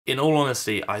In all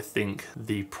honesty, I think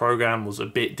the program was a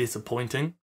bit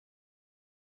disappointing.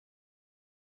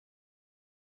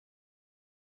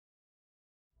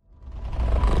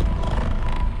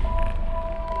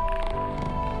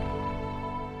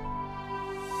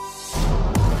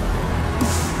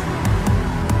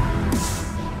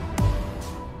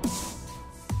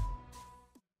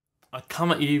 I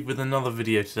come at you with another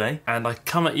video today, and I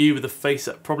come at you with a face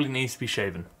that probably needs to be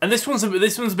shaven. And this one's a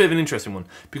bit of an interesting one,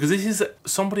 because this is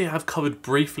somebody I've covered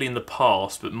briefly in the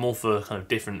past, but more for kind of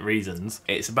different reasons.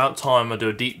 It's about time I do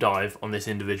a deep dive on this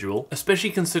individual, especially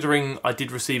considering I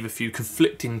did receive a few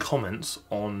conflicting comments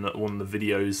on one of the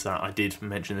videos that I did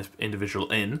mention this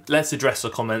individual in. Let's address the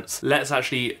comments. Let's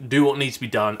actually do what needs to be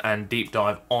done and deep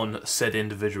dive on said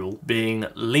individual, being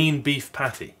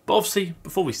LeanBeefPatty. But obviously,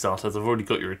 before we start, as I've already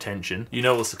got your attention, you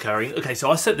know what's occurring. Okay,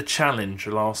 so I set the challenge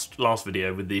last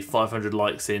video with the 500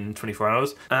 likes in 24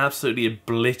 hours. I absolutely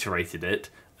obliterated it.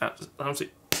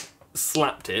 Absolutely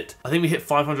slapped it. I think we hit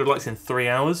 500 likes in 3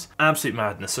 hours. Absolute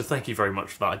madness, so thank you very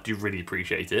much for that. I do really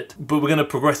appreciate it. But we're going to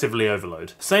progressively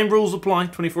overload. Same rules apply,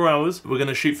 24 hours. We're going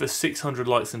to shoot for 600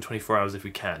 likes in 24 hours if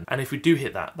we can. And if we do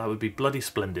hit that, that would be bloody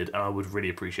splendid, and I would really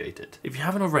appreciate it. If you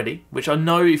haven't already, which I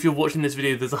know if you're watching this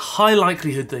video, there's a high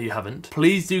likelihood that you haven't,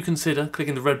 please do consider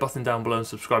clicking the red button down below and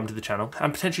subscribing to the channel,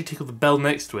 and potentially tickle the bell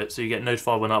next to it so you get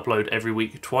notified when I upload every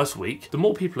week, twice a week. The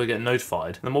more people who get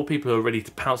notified, the more people who are ready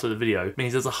to pounce at the video,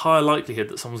 means there's a higher likelihood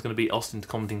that someone's going to be asked into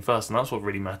commenting first, and that's what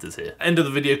really matters here. End of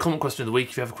the video, comment question of the week.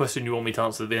 If you have a question you want me to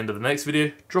answer at the end of the next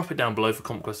video, drop it down below for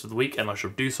comment question of the week, and I shall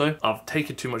do so. I've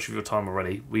taken too much of your time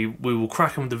already. We will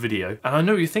crack on with the video, and I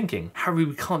know what you're thinking, Harry,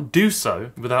 we can't do so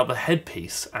without the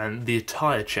headpiece and the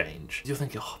attire change. You're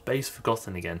thinking, oh, Bae's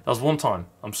forgotten again. That was one time.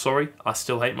 I'm sorry. I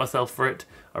still hate myself for it.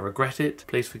 I regret it.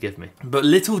 Please forgive me. But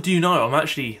little do you know, I'm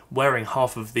actually wearing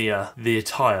half of the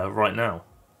attire right now.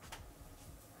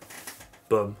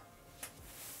 Boom.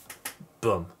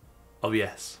 Boom. Oh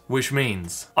yes. Which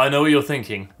means, I know what you're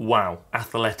thinking. Wow.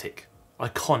 Athletic.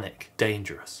 Iconic.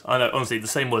 Dangerous. I know, honestly, the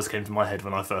same words came to my head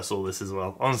when I first saw this as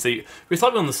well. Honestly, it's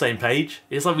like we're on the same page.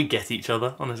 It's like we get each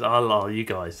other. Honestly, I love you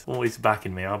guys. Always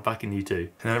backing me. I'm backing you too.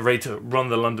 Ready to run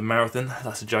the London Marathon?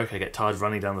 That's a joke. I get tired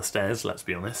running down the stairs, let's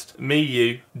be honest. Me,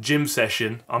 you, gym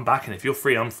session. I'm backing. If you're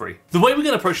free, I'm free. The way we're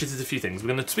going to approach this is a few things. We're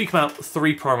going to speak about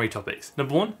 3 primary topics.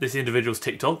 Number 1, this individual's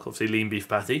TikTok, obviously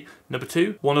LeanBeefPatty. Number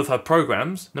 2, one of her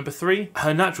programs. Number 3,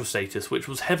 her natural status, which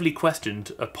was heavily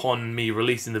questioned upon me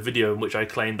releasing the video in which I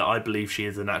claimed that I believe she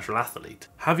is a natural athlete.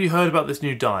 Have you heard about this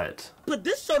new diet? Put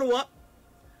this soda up,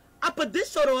 I put this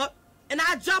soda up, and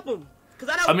I drop them.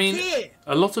 I mean, care.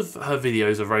 A lot of her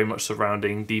videos are very much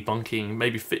surrounding debunking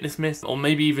maybe fitness myths, or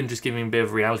maybe even just giving a bit of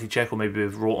a reality check, or maybe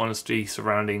with raw honesty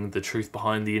surrounding the truth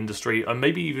behind the industry, and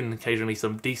maybe even occasionally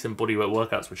some decent bodyweight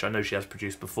workouts, which I know she has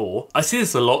produced before. I see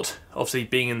this a lot. Obviously,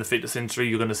 being in the fitness industry,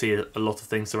 you're going to see a lot of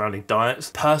things surrounding diets.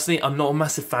 Personally, I'm not a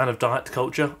massive fan of diet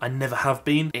culture. I never have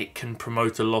been. It can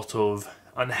promote a lot of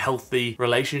unhealthy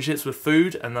relationships with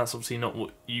food, and that's obviously not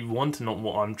what you want and not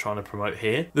what I'm trying to promote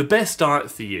here. The best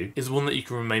diet for you is one that you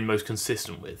can remain most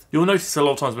consistent with. You'll notice a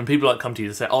lot of times when people come to you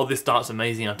to say, oh, this diet's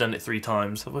amazing, I've done it 3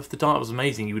 times. Well, if the diet was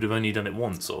amazing, you would have only done it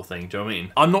once, sort of thing. Do you know what I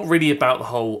mean? I'm not really about the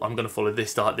whole, I'm going to follow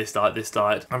this diet, this diet, this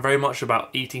diet. I'm very much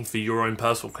about eating for your own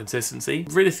personal consistency.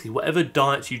 Realistically, whatever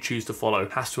diet you choose to follow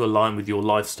has to align with your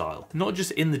lifestyle. Not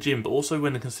just in the gym, but also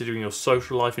when considering your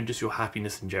social life and just your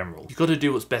happiness in general. You've got to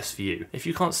do what's best for you. If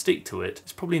you can't stick to it,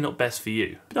 it's probably not best for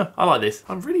you. But no, I like this.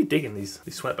 I'm really digging these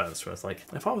sweatbands for us. Like,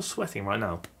 if I was sweating right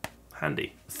now,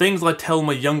 handy. Things I tell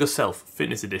my younger self,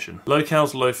 fitness edition. Low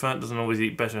calories, low fat, doesn't always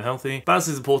eat better and healthy. Balance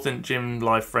is important, gym,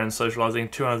 life, friends, socializing,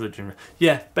 2 hours at the gym.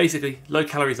 Yeah, basically, low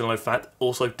calories and low fat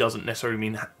also doesn't necessarily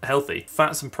mean healthy.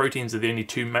 Fats and proteins are the only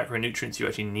 2 macronutrients you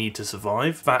actually need to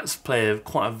survive. Fats play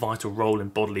quite a vital role in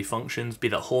bodily functions, be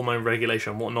that hormone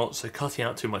regulation and whatnot, so cutting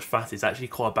out too much fat is actually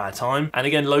quite a bad time. And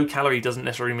again, low calorie doesn't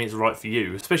necessarily mean it's right for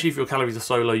you, especially if your calories are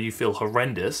so low you feel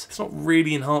horrendous. It's not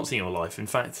really enhancing your life. In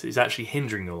fact, it's actually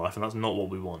hindering your life, and that's not what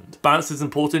we want. Balance is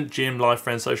important, gym, life,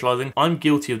 friends, socializing. I'm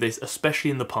guilty of this,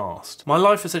 especially in the past. My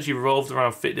life essentially revolved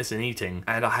around fitness and eating,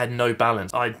 and I had no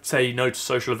balance. I'd say no to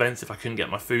social events if I couldn't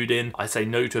get my food in. I'd say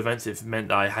no to events if it meant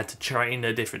that I had to train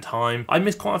at a different time. I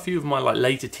missed quite a few of my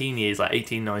later teen years, like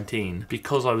 18, 19,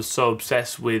 because I was so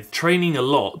obsessed with training a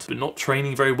lot, but not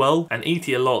training very well, and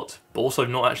eating a lot, but also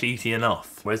not actually eating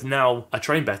enough. Whereas now I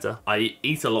train better, I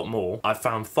eat a lot more, I've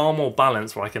found far more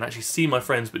balance where I can actually see my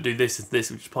friends but do this and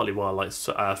this, which is partly why I like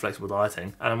flexible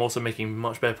dieting, and I'm also making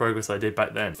much better progress than I did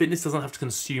back then. Fitness doesn't have to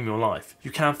consume your life.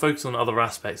 You can focus on other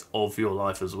aspects of your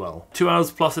life as well. 2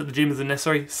 hours plus at the gym isn't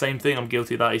necessary, same thing, I'm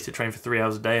guilty of that. I used to train for 3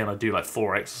 hours a day and I do like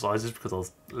 4 exercises because I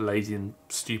was lazy and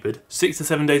stupid. 6 to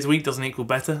 7 days a week doesn't equal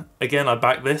better. Again, I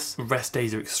back this. Rest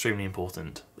days are extremely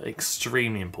important.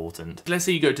 Extremely important. Let's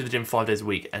say you go to the gym 5 days a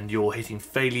week and you're hitting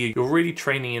failure, you're really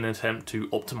training in an attempt to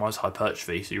optimize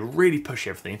hypertrophy, so you're really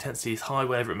pushing everything, intensity is high,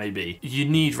 whatever it may be. You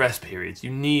need rest periods.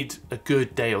 You need a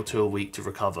good day or 2 a week to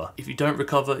recover. If you don't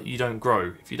recover, you don't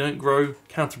grow. If you don't grow,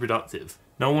 counterproductive.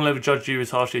 No one will ever judge you as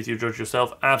harshly as you judge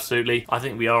yourself. Absolutely. I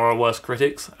think we are our worst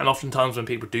critics. And oftentimes when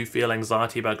people do feel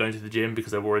anxiety about going to the gym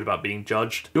because they're worried about being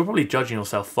judged, you're probably judging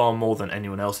yourself far more than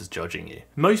anyone else is judging you.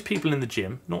 Most people in the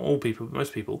gym, not all people, but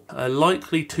most people, are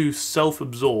likely too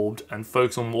self-absorbed and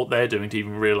focus on what they're doing to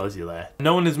even realise you're there.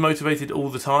 No one is motivated all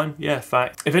the time. Yeah,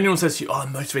 fact. If anyone says to you, oh,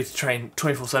 I'm motivated to train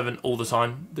 24/7 all the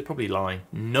time, they're probably lying.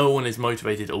 No one is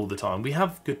motivated all the time. We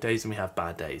have good days and we have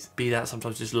bad days. Be that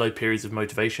sometimes just low periods of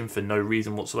motivation for no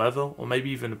reason whatsoever, or maybe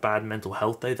even a bad mental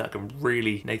health day that can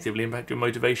really negatively impact your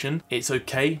motivation. It's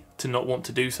okay to not want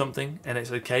to do something, and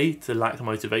it's okay to lack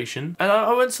motivation. And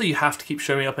I won't say you have to keep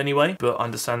showing up anyway, but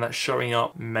understand that showing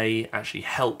up may actually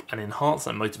help and enhance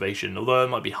that motivation, although it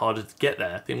might be harder to get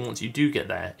there. I think once you do get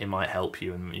there, it might help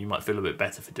you and you might feel a bit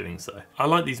better for doing so. I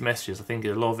like these messages. I think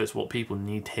a lot of it's what people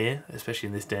need to hear, especially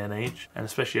in this day and age, and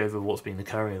especially over what's been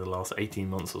occurring in the last 18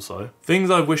 months or so. Things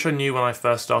I wish I knew when I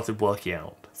first started working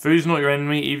out. Food's not your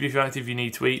enemy, even if you're active, you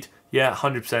need to eat. Yeah,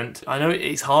 100%. I know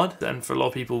it's hard, and for a lot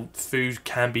of people, food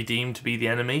can be deemed to be the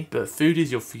enemy, but food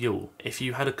is your fuel. If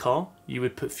you had a car, you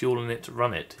would put fuel in it to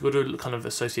run it. You've got to kind of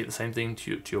associate the same thing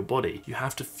to your body. You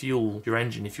have to fuel your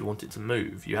engine if you want it to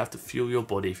move. You have to fuel your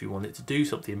body if you want it to do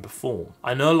something and perform.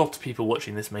 I know a lot of people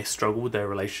watching this may struggle with their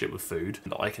relationship with food,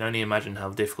 and I can only imagine how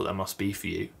difficult that must be for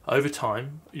you. Over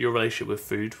time, your relationship with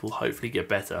food will hopefully get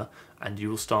better, and you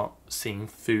will start seeing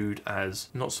food as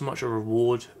not so much a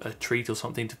reward, a treat, or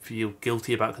something to feel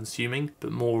guilty about consuming,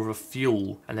 but more of a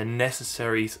fuel and a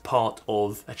necessary part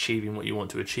of achieving what you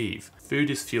want to achieve. Food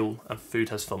is fuel and food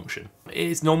has function. It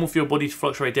is normal for your body to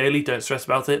fluctuate daily, don't stress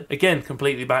about it. Again,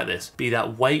 completely back this. Be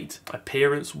that weight,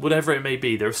 appearance, whatever it may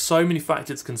be, there are so many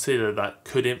factors to consider that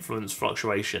could influence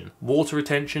fluctuation. Water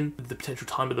retention, the potential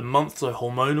time of the month, so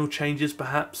hormonal changes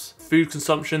perhaps, food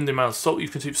consumption, the amount of salt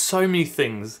you've consumed, so many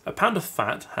things. A pound of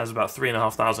fat has about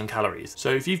 3,500 calories. So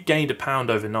if you've gained a pound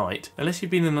overnight, unless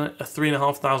you've been in a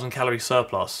 3,500 calorie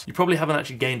surplus, you probably haven't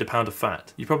actually gained a pound of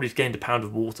fat. You probably gained a pound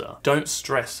of water. Don't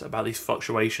stress about these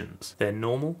fluctuations. They're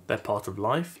normal, they're part of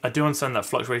life. I do understand that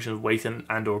fluctuations of weight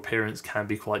and or appearance can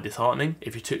be quite disheartening.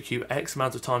 If it took you X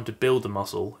amount of time to build a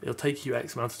muscle, it'll take you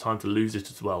X amount of time to lose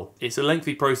it as well. It's a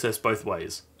lengthy process both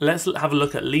ways. Let's have a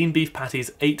look at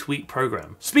LeanBeefPatty's 8-week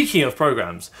program. Speaking of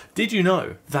programs, did you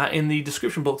know that in the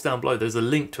description box down below there's a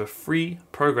link to a free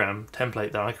program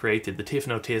template that I created, the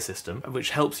TFNL tier system,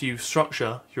 which helps you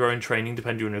structure your own training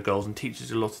depending on your goals and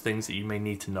teaches you a lot of things that you may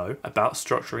need to know about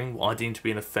structuring what I deem to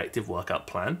be an effective workout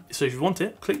plan. So if you want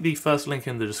it, click the first link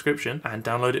in the description and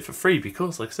download it for free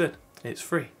because, like I said, it's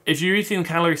free. If you're eating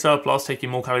calorie surplus,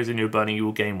 taking more calories than you're burning, you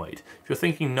will gain weight. If you're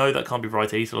thinking, no, that can't be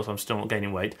right, I eat a lot, I'm still not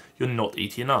gaining weight, you're not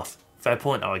eating enough. Fair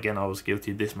point. Oh, again, I was guilty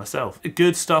of this myself.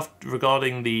 Good stuff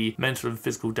regarding the mental and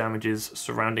physical damages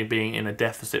surrounding being in a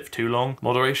deficit for too long.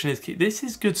 Moderation is key. This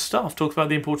is good stuff. Talks about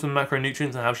the importance of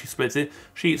macronutrients and how she splits it.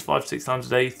 She eats 5 to 6 times a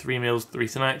day, 3 meals, 3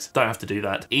 snacks. Don't have to do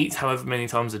that. Eat however many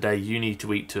times a day you need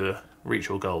to eat to reach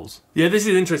your goals. Yeah, this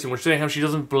is interesting. We're saying how she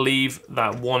doesn't believe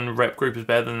that one rep group is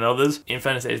better than others. In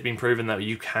fairness, it has been proven that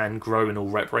you can grow in all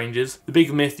rep ranges. The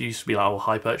big myth used to be like, oh,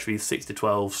 hypertrophy is 6 to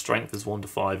 12, strength is 1 to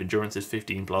 5, endurance is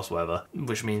 15 plus whatever,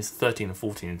 which means 13 and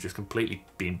 14 have just completely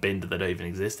been binned, they don't even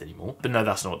exist anymore. But no,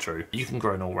 that's not true. You can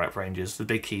grow in all rep ranges. The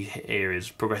big key here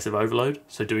is progressive overload.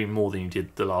 So doing more than you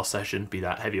did the last session, be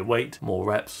that heavier weight, more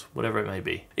reps, whatever it may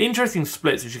be. Interesting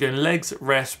splits, which are going legs,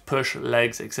 rest, push,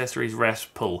 legs, accessories,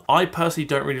 rest, pull. I personally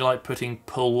don't really like putting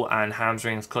pull and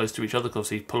hamstrings close to each other because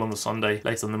obviously pull on the Sunday,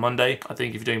 legs on the Monday. I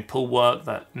think if you're doing pull work,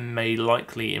 that may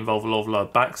likely involve a lot of lower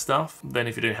back stuff. Then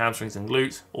if you're doing hamstrings and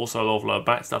glutes, also a lot of lower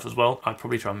back stuff as well. I'd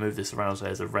probably try and move this around so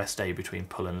there's a rest day between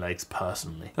pull and legs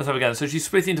personally. Let's have a go. So she's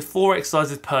split into 4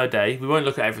 exercises per day. We won't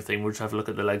look at everything, we'll just have a look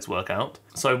at the legs workout.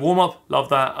 So warm up, love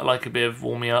that. I like a bit of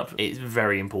warming up. It's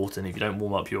very important. If you don't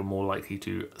warm up, you're more likely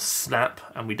to snap,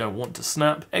 and we don't want to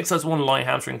snap. Exercise 1, light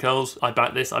hamstring curls. I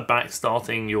back this. I back back,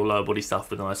 starting your lower body stuff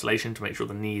with an isolation to make sure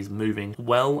the knee is moving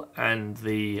well and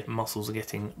the muscles are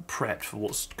getting prepped for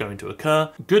what's going to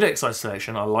occur. Good exercise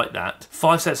selection, I like that.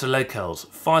 5 sets of leg curls,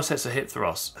 5 sets of hip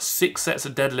thrusts, 6 sets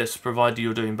of deadlifts provided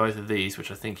you're doing both of these,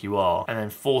 which I think you are, and then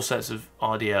 4 sets of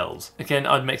RDLs. Again,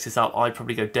 I'd mix this up. I'd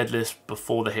probably go deadlifts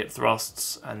before the hip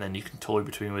thrusts, and then you can toy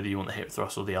between whether you want the hip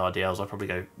thrusts or the RDLs. I'd probably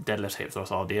go deadlifts, hip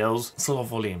thrusts, RDLs. It's a lot of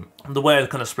volume. The way I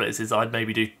kind of split this is I'd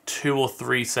maybe do 2 or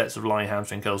 3 sets of lying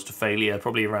hamstring curls to failure,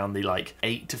 probably around the like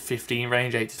 8 to 15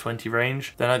 range, 8 to 20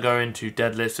 range. Then I go into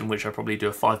deadlifts, in which I probably do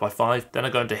a 5x5. Then I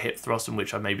go into hip thrust, in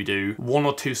which I maybe do 1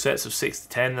 or 2 sets of 6 to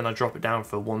 10. Then I drop it down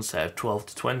for 1 set of 12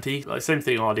 to 20. Like same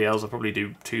thing RDLs, I'll probably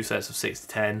do 2 sets of 6 to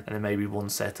 10, and then maybe 1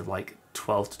 set of like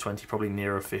 12 to 20, probably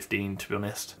nearer 15 to be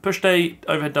honest. Push day,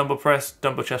 overhead dumbbell press,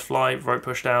 dumbbell chest fly, rope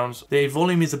push downs. The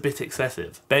volume is a bit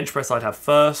excessive. Bench press I'd have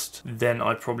first, then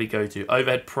I'd probably go to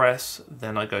overhead press,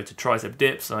 then I go to tricep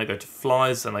dips, then I go to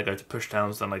flies, then I go to push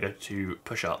downs, then I go to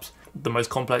push ups. The most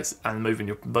complex and moving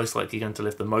you're most likely going to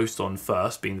lift the most on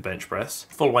first being the bench press,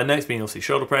 followed by next being obviously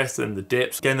shoulder press, then the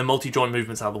dips, getting the multi-joint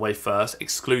movements out of the way first,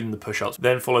 excluding the push-ups,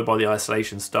 then followed by the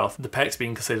isolation stuff, the pecs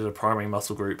being considered a primary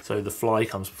muscle group, so the fly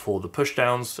comes before the push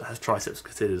downs, has triceps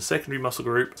considered a secondary muscle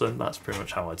group, so that's pretty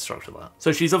much how I'd structure that.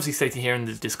 So she's obviously stating here in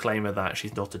the disclaimer that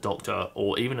she's not a doctor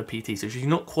or even a PT, so she's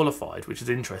not qualified, which is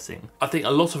interesting. I think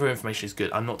a lot of her information is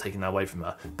good, I'm not taking that away from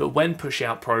her, but when pushing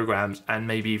out programs and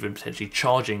maybe even potentially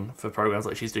charging for programs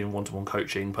like she's doing one-to-one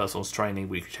coaching, personal training,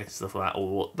 weekly checks, stuff like that,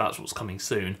 or that's what's coming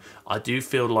soon, I do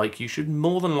feel like you should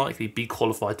more than likely be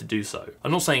qualified to do so.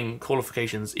 I'm not saying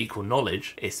qualifications equal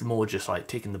knowledge, it's more just like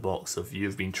ticking the box of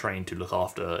you've been trained to look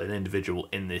after an individual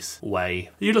in this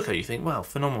way. You look at her, you think, wow,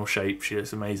 phenomenal shape, she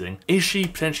looks amazing. Is she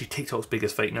potentially TikTok's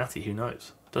biggest fake Natty? Who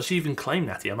knows? Does she even claim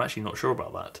Natty? I'm actually not sure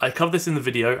about that. I covered this in the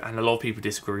video and a lot of people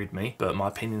disagreed with me, but my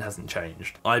opinion hasn't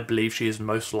changed. I believe she is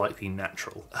most likely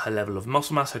natural. Her level of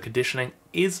muscle mass, her conditioning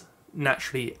is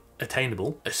naturally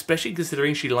attainable, especially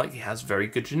considering she likely has very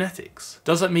good genetics.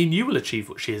 Does that mean you will achieve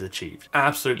what she has achieved?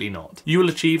 Absolutely not. You will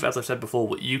achieve, as I've said before,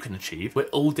 what you can achieve. We're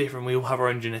all different. We all have our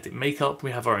own genetic makeup.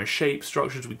 We have our own shape,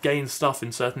 structures. We gain stuff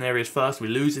in certain areas first. We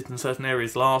lose it in certain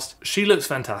areas last. She looks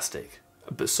fantastic.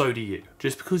 But so do you.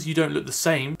 Just because you don't look the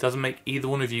same doesn't make either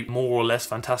one of you more or less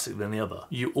fantastic than the other.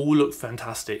 You all look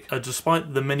fantastic.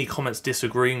 Despite the many comments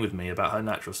disagreeing with me about her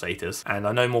natural status, and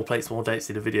I know More Plates More Dates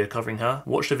did a video covering her,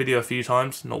 watched the video a few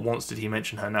times, not once did he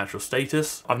mention her natural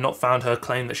status. I've not found her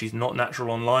claim that she's not natural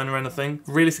online or anything.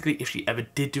 Realistically, if she ever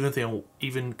did do anything or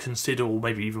even consider or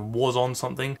maybe even was on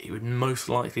something, it would most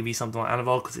likely be something like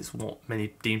Anavar, because it's what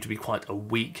many deem to be quite a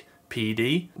weak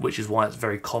PD, which is why it's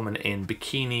very common in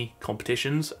bikini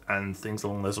competitions and things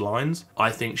along those lines.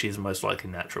 I think she's most likely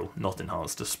natural, not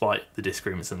enhanced, despite the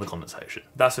disagreements in the comment section.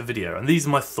 That's a video, and these are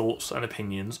my thoughts and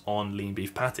opinions on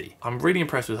LeanBeefPatty. I'm really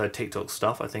impressed with her TikTok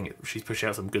stuff. I think she's pushing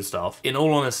out some good stuff. In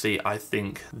all honesty, I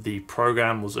think the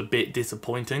program was a bit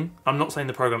disappointing. I'm not saying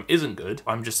the program isn't good,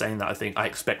 I'm just saying that I think I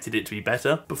expected it to be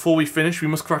better. Before we finish, we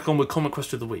must crack on with comment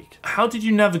question of the week. How did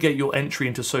you navigate your entry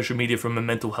into social media from a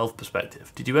mental health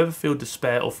perspective? Did you ever feel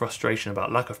despair or frustration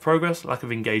about lack of progress, lack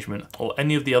of engagement, or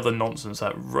any of the other nonsense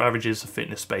that ravages the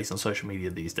fitness space on social media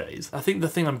these days? I think the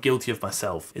thing I'm guilty of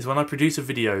myself is when I produce a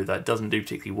video that doesn't do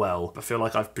particularly well, I feel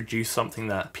like I've produced something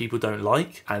that people don't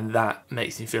like, and that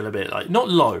makes me feel a bit like, not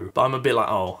low, but I'm a bit like,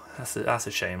 oh, that's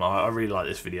a shame. I really like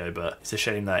this video, but it's a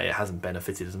shame that it hasn't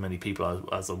benefited as many people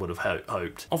as I would have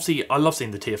hoped. Obviously, I love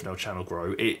seeing the TFNL channel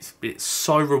grow. It's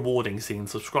so rewarding seeing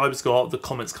subscribers go up, the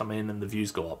comments come in, and the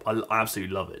views go up. I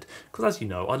absolutely love it. Because as you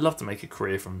know, I'd love to make a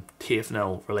career from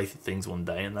TFNL related things one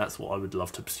day, and that's what I would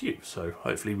love to pursue. So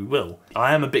hopefully we will.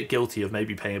 I am a bit guilty of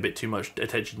maybe paying a bit too much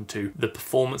attention to the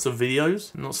performance of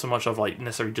videos. Not so much of like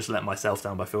necessarily just let myself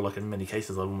down, but I feel like in many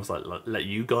cases I've almost like let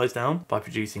you guys down by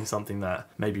producing something that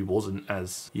maybe wasn't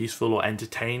as useful or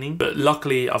entertaining. But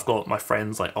luckily I've got my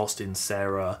friends like Austin,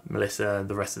 Sarah, Melissa, and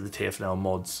the rest of the TFNL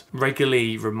mods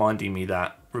regularly reminding me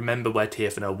that remember where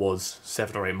TFNL was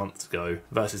 7 or 8 months ago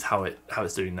versus how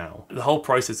it's doing now. The whole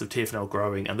process of TFNL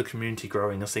growing and the community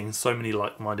growing and seeing so many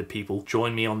like-minded people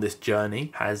join me on this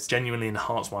journey has genuinely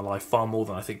enhanced my life far more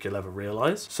than I think you'll ever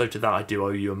realise. So to that I do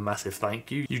owe you a massive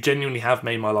thank you. You genuinely have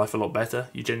made my life a lot better.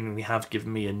 You genuinely have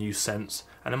given me a new sense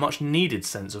and a much needed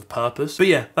sense of purpose. But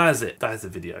yeah, that is it. That is the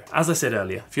video. As I said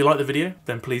earlier, if you like the video,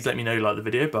 then please let me know you like the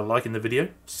video by liking the video.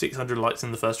 600 likes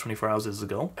in the first 24 hours is the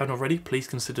goal. If you haven't already, please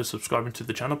consider subscribing to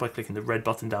the channel by clicking the red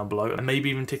button down below and maybe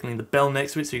even tickling the bell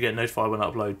next to it so you get notified when I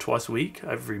upload twice a week,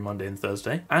 every Monday and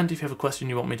Thursday. And if you have a question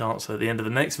you want me to answer at the end of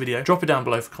the next video, drop it down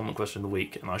below for comment question of the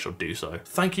week and I shall do so.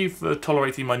 Thank you for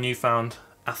tolerating my newfound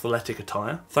athletic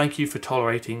attire. Thank you for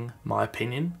tolerating my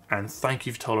opinion, and thank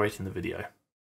you for tolerating the video.